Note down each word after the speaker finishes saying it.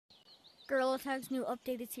Gorilla Tag's new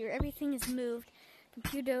update is here. Everything is moved.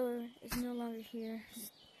 Computer is no longer here.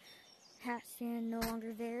 Hat stand no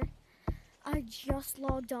longer there. I just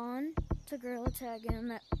logged on to Gorilla Tag and I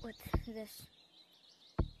met with this.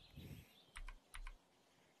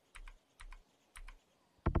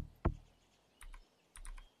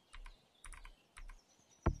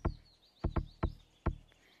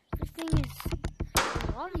 Everything is,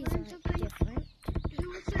 a lot of these aren't different.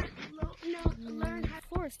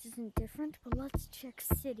 Forest isn't different, but let's check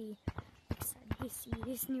city. Excited to see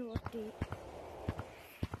this new update.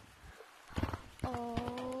 Oh,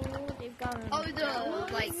 they've got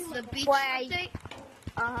umbrellas. The beach update?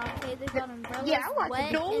 Okay, they've got umbrellas. Yeah, I want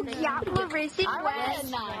wet no and Diablo Racing wet,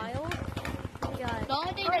 West. wild. We got The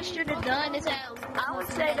only thing they should have done is I would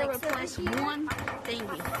say they replaced one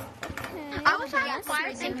thingy. I was like, why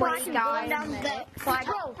is it going down the flag?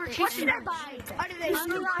 What should I buy?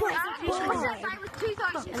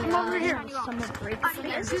 Come over here.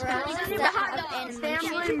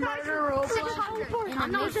 Family murder roleplay.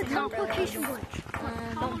 Animation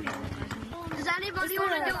Does anybody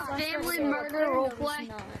want to do a family murder roleplay?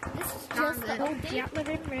 This is just the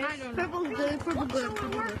update. Purple good, purple good,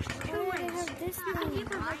 purple good. They have this thing.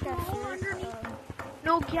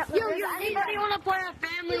 No, anybody want to play a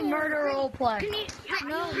family murder roleplay?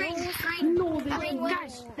 No,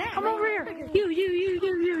 Guys, come over here.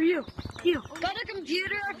 You. Go to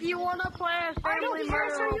computer if you want to play a family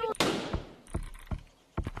murder roleplay.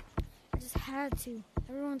 I just had to.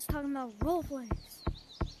 Everyone's talking about roleplays.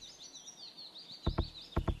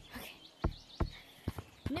 Okay.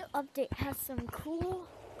 New update has some cool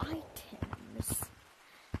items.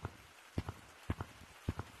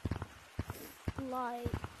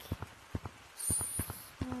 Like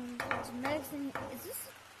cosmetics in. Is this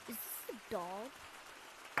a dog?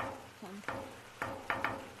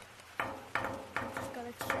 You just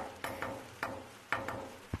gotta check.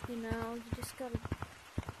 You know, you just gotta.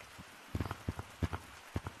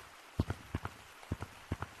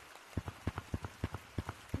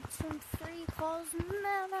 Get some free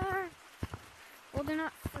cosmetics. Well, they're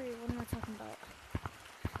not free. What am I talking about?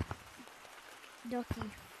 Ducky.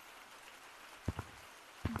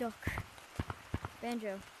 Duck.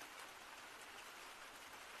 Banjo.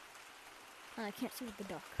 I can't see with the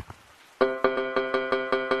duck.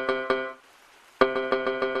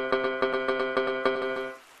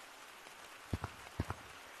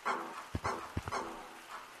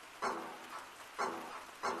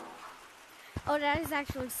 Oh, that is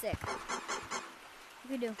actually sick.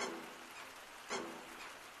 You can do.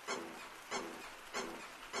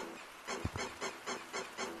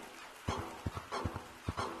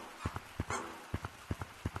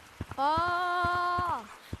 Oh,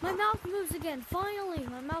 my mouth moves again. Finally,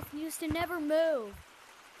 my mouth used to never move.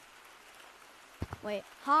 Wait,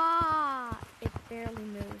 ha! It barely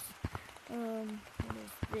moves. What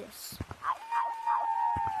is this?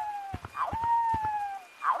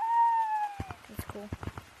 That's cool.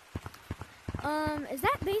 Is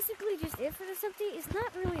that basically just it for this update? It's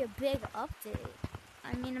not really a big update.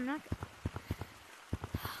 I mean, I'm not.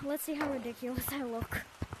 Let's see how ridiculous I look.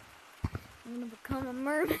 I'm gonna become a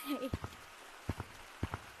mermaid.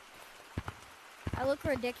 I look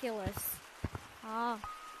ridiculous. Ah.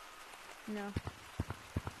 No.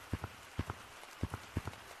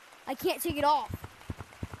 I can't take it off.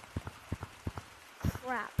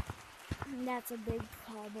 Crap. That's a big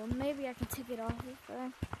problem. Maybe I can take it off if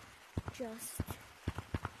I just...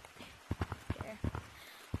 there.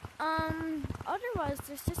 Otherwise,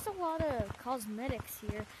 there's just a lot of cosmetics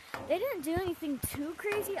here. They didn't do anything too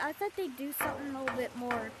crazy. I thought they'd do something a little bit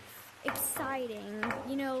more exciting.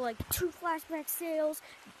 You know, like 2 flashback sales,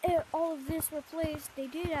 all of this replaced. They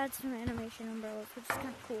did add some animation umbrellas, which is kind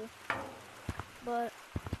of cool. But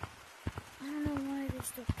I don't know why they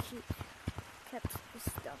still kept this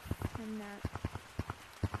stuff and that.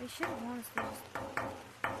 They should have honestly just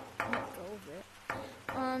let go of it.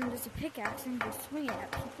 There's a pickaxe and just swing it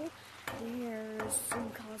at people. There's some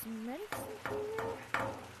cosmetics in here.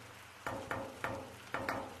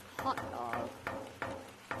 Hot dog.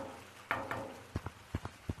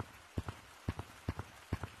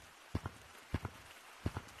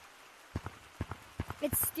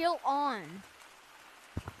 It's still on.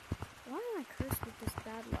 Why am I cursed with this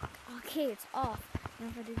bad luck? Okay, it's off. Now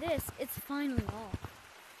if I do this, it's finally off.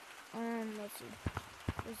 Let's see.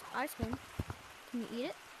 There's ice cream. Can you eat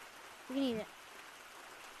it? You can eat it.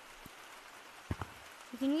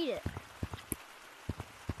 You can eat it.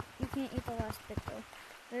 You can't eat the last bit though.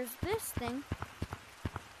 There's this thing.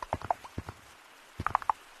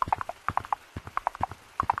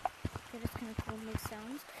 Okay, that's kind of cool. It makes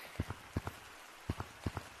sounds.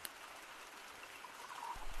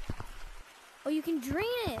 you can drain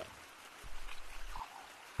it.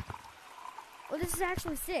 Oh, this is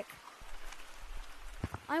actually sick.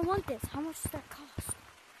 I want this. How much does that cost?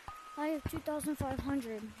 I have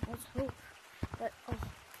 2,500. Let's hope that,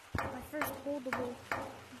 my first holdable will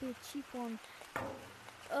be a cheap one.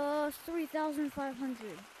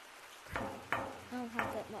 3,500. I don't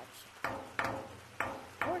have that much.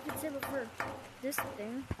 Or I could save it for this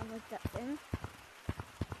thing. I like that thing.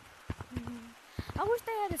 I wish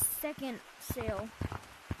they had a second sale.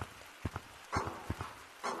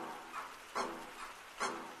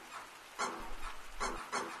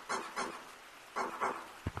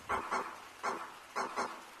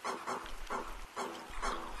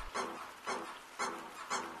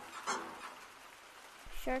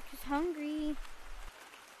 Shark is hungry.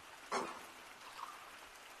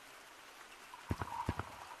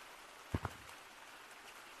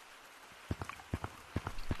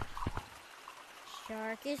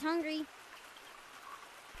 Shark is hungry.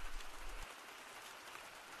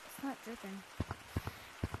 It's not dripping.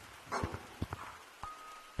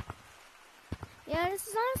 Yeah, this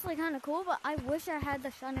is honestly kind of cool, but I wish I had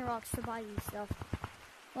the shiny rocks to buy these stuff.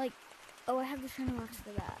 Like, oh, I have the shiny rocks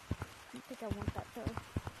for that. I don't think I want that though.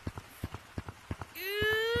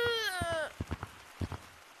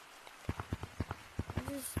 I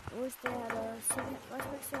just wish they had a second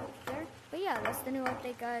flashback sale there. But yeah, that's the new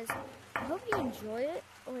update, guys. I hope you enjoy it.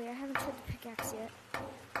 Oh wait, I haven't tried the pickaxe yet.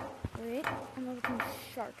 Wait, I'm looking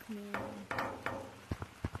shark man.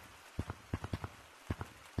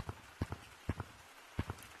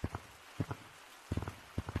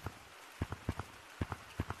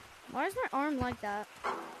 Why is my arm like that?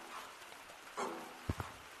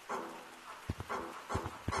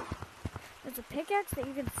 There's a pickaxe that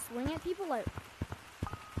you can swing at people like.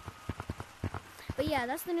 But yeah,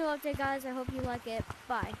 that's the new update, guys. I hope you like it.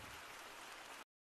 Bye.